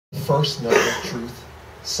First note of truth,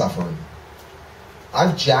 suffering.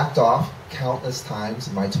 I've jacked off countless times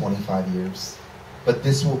in my 25 years, but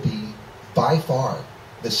this will be, by far,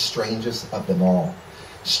 the strangest of them all.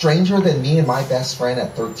 Stranger than me and my best friend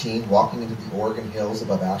at 13 walking into the Oregon hills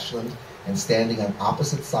above Ashland and standing on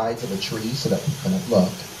opposite sides of a tree so that we couldn't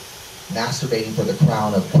look, masturbating for the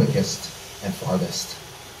crown of quickest and farthest.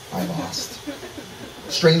 I lost.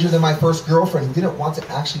 Stranger than my first girlfriend who didn't want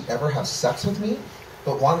to actually ever have sex with me,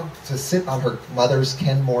 but wanted to sit on her mother's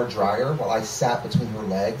Kenmore dryer while I sat between her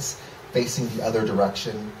legs, facing the other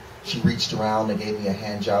direction. She reached around and gave me a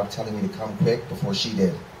hand job telling me to come quick before she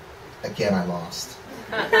did. Again, I lost.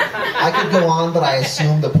 I could go on, but I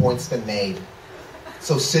assume the point's been made.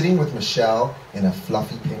 So sitting with Michelle in a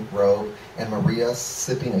fluffy pink robe and Maria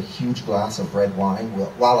sipping a huge glass of red wine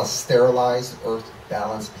while a sterilized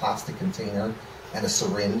earth-balanced plastic container and a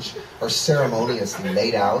syringe are ceremoniously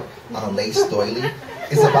laid out on a lace doily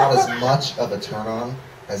is about as much of a turn-on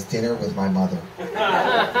as dinner with my mother.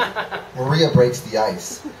 Maria breaks the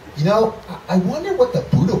ice. You know, I wonder what the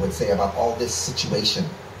Buddha would say about all this situation.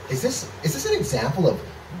 Is this an example of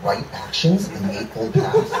right actions in the Eightfold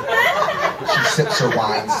Path? She sips her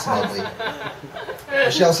wine smugly.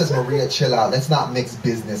 Michelle says, Maria, chill out. Let's not mix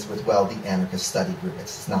business with, well, the anarchist study group.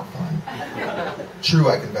 It's not fun. True,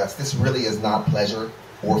 I confess. This really is not pleasure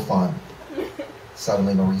or fun.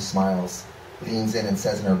 Suddenly, Marie smiles, leans in and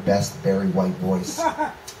says in her best Barry White voice,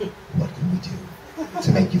 what can we do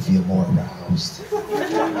to make you feel more aroused?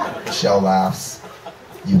 Michelle laughs.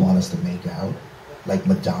 You want us to make out? Like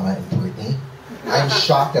Madonna and Britney? I'm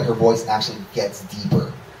shocked that her voice actually gets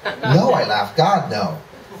deeper. No, I laugh. God, no.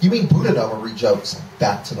 You mean Buddha, no, Marie jokes.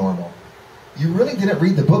 Back to normal. You really didn't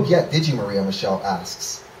read the book yet, did you, Maria? Michelle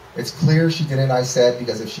asks. It's clear she didn't, I said,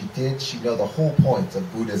 because if she did, she'd know the whole point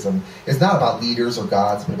of Buddhism is not about leaders or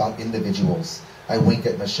gods, but about individuals. I wink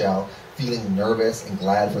at Michelle, feeling nervous and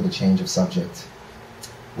glad for the change of subject.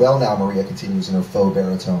 Well now, Maria continues in her faux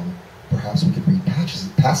baritone, perhaps we could read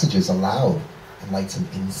passages aloud and light some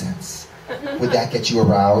incense. Would that get you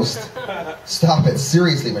aroused? Stop it,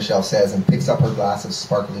 seriously, Michelle says, and picks up her glass of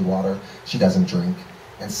sparkly water she doesn't drink,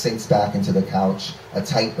 and sinks back into the couch, a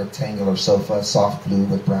tight rectangular sofa, soft blue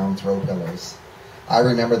with brown throw pillows. I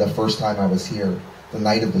remember the first time I was here, the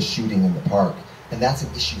night of the shooting in the park, and that's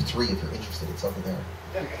in issue 3 if you're interested, it's over there.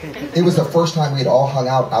 It was the first time we had all hung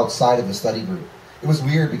out outside of the study group. It was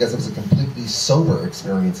weird because it was a completely sober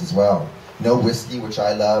experience as well. No whiskey, which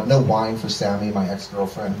I love, no wine for Sammy, my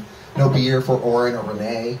ex-girlfriend, no beer for Oren or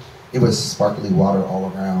Renee. It was sparkly water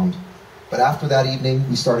all around. But after that evening,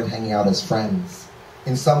 we started hanging out as friends.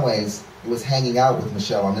 In some ways, it was hanging out with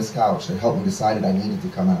Michelle on this couch that helped me decide I needed to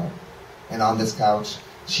come out. And on this couch,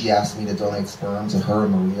 she asked me to donate sperm to her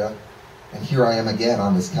and Maria. And here I am again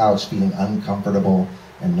on this couch feeling uncomfortable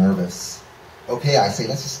and nervous. Okay, I say,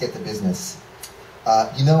 let's just get to business.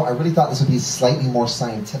 You know, I really thought this would be slightly more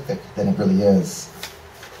scientific than it really is.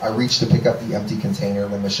 I reach to pick up the empty container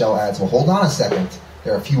when Michelle adds, well, hold on a second.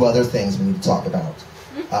 There are a few other things we need to talk about.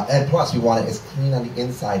 And plus, we want it as clean on the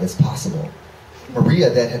inside as possible. Maria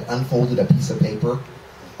then had unfolded a piece of paper.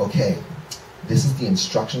 Okay, this is the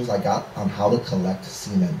instructions I got on how to collect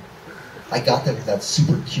semen. I got them from that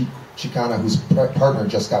super cute Chicana whose partner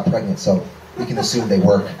just got pregnant, so we can assume they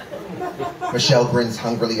work. Michelle grins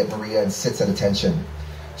hungrily at Maria and sits at attention.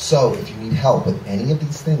 So, if you need help with any of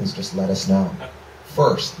these things, just let us know.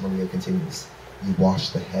 First, Maria continues, you wash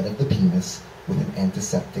the head of the penis with an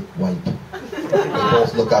antiseptic wipe. They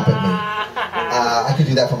both look up at me. I can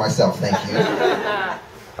do that for myself, thank you.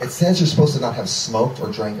 It says you're supposed to not have smoked or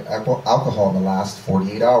drank alcohol in the last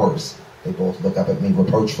 48 hours. They both look up at me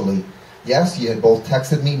reproachfully. Yes, you had both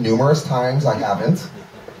texted me numerous times, I haven't.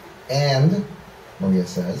 And, Maria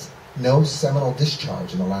says, no seminal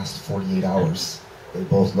discharge in the last 48 hours. They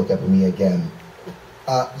both look up at me again.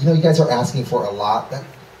 You know, you guys are asking for a lot.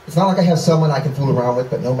 It's not like I have someone I can fool around with,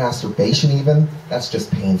 but no masturbation even. That's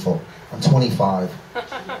just painful. I'm 25.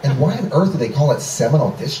 And why on earth do they call it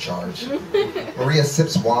seminal discharge? Maria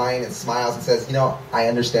sips wine and smiles and says, you know, I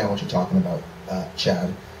understand what you're talking about,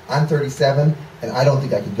 Chad. I'm 37, and I don't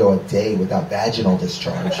think I could go a day without vaginal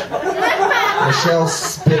discharge. Michelle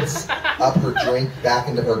spits up her drink back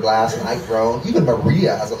into her glass, and I groan. Even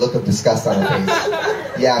Maria has a look of disgust on her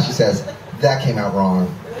face. Yeah, she says, that came out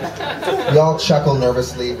wrong. We all chuckle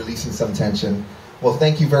nervously, releasing some tension. Well,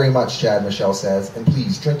 thank you very much, Chad, Michelle says. And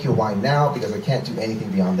please, drink your wine now, because I can't do anything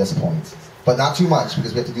beyond this point. But not too much,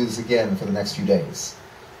 because we have to do this again for the next few days.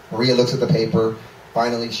 Maria looks at the paper.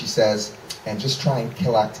 Finally, she says, and just try and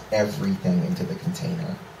collect everything into the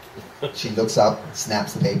container. She looks up,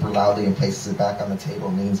 snaps the paper loudly, and places it back on the table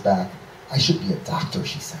and leans back. I should be a doctor,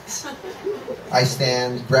 she says. I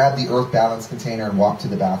stand, grab the earth balance container and walk to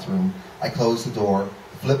the bathroom. I close the door,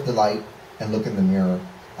 flip the light, and look in the mirror.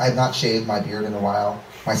 I have not shaved my beard in a while,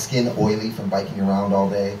 my skin oily from biking around all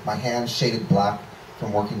day, my hands shaded black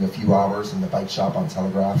from working a few hours in the bike shop on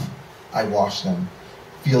Telegraph. I wash them,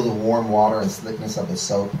 feel the warm water and slickness of the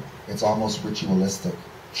soap. It's almost ritualistic,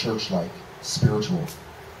 church-like, spiritual.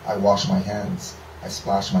 I wash my hands, I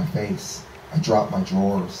splash my face, I drop my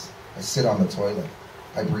drawers, I sit on the toilet,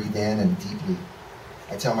 I breathe in and deeply.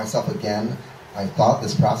 I tell myself again, I thought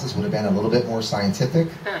this process would have been a little bit more scientific,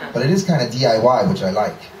 but it is kind of DIY, which I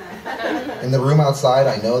like. In the room outside,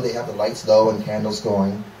 I know they have the lights low and candles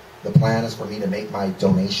going. The plan is for me to make my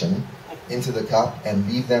donation into the cup and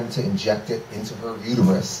leave them to inject it into her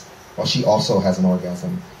uterus while she also has an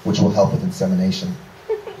orgasm, which will help with insemination.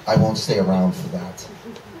 I won't stay around for that.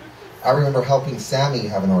 I remember helping Sammy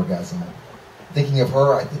have an orgasm. Thinking of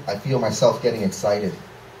her, I feel myself getting excited,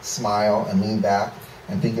 smile and lean back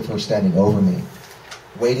and think of her standing over me,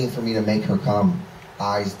 waiting for me to make her come,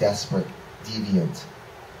 eyes desperate, deviant.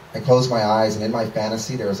 I close my eyes, and in my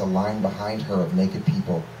fantasy there is a line behind her of naked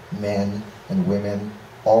people, men and women,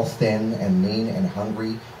 all thin and lean and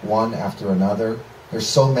hungry, one after another. There's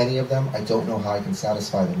so many of them, I don't know how I can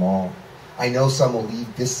satisfy them all. I know some will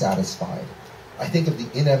leave dissatisfied. I think of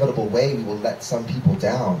the inevitable way we will let some people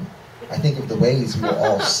down. I think of the ways we will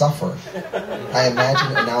all suffer. I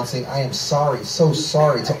imagine announcing, I am sorry, so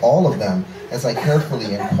sorry to all of them, as I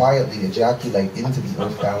carefully and quietly ejaculate into the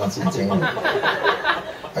earth balance container.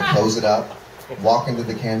 I close it up, walk into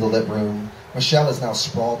the candlelit room. Michelle is now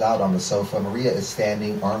sprawled out on the sofa. Maria is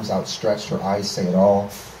standing, arms outstretched, her eyes say it all.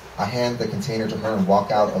 I hand the container to her and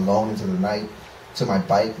walk out alone into the night, to my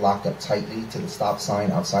bike locked up tightly to the stop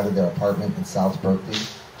sign outside of their apartment in South Berkeley.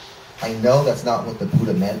 I know that's not what the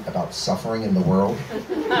Buddha meant about suffering in the world,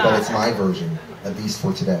 but it's my version, at least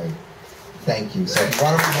for today. Thank you. So if you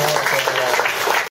want to be more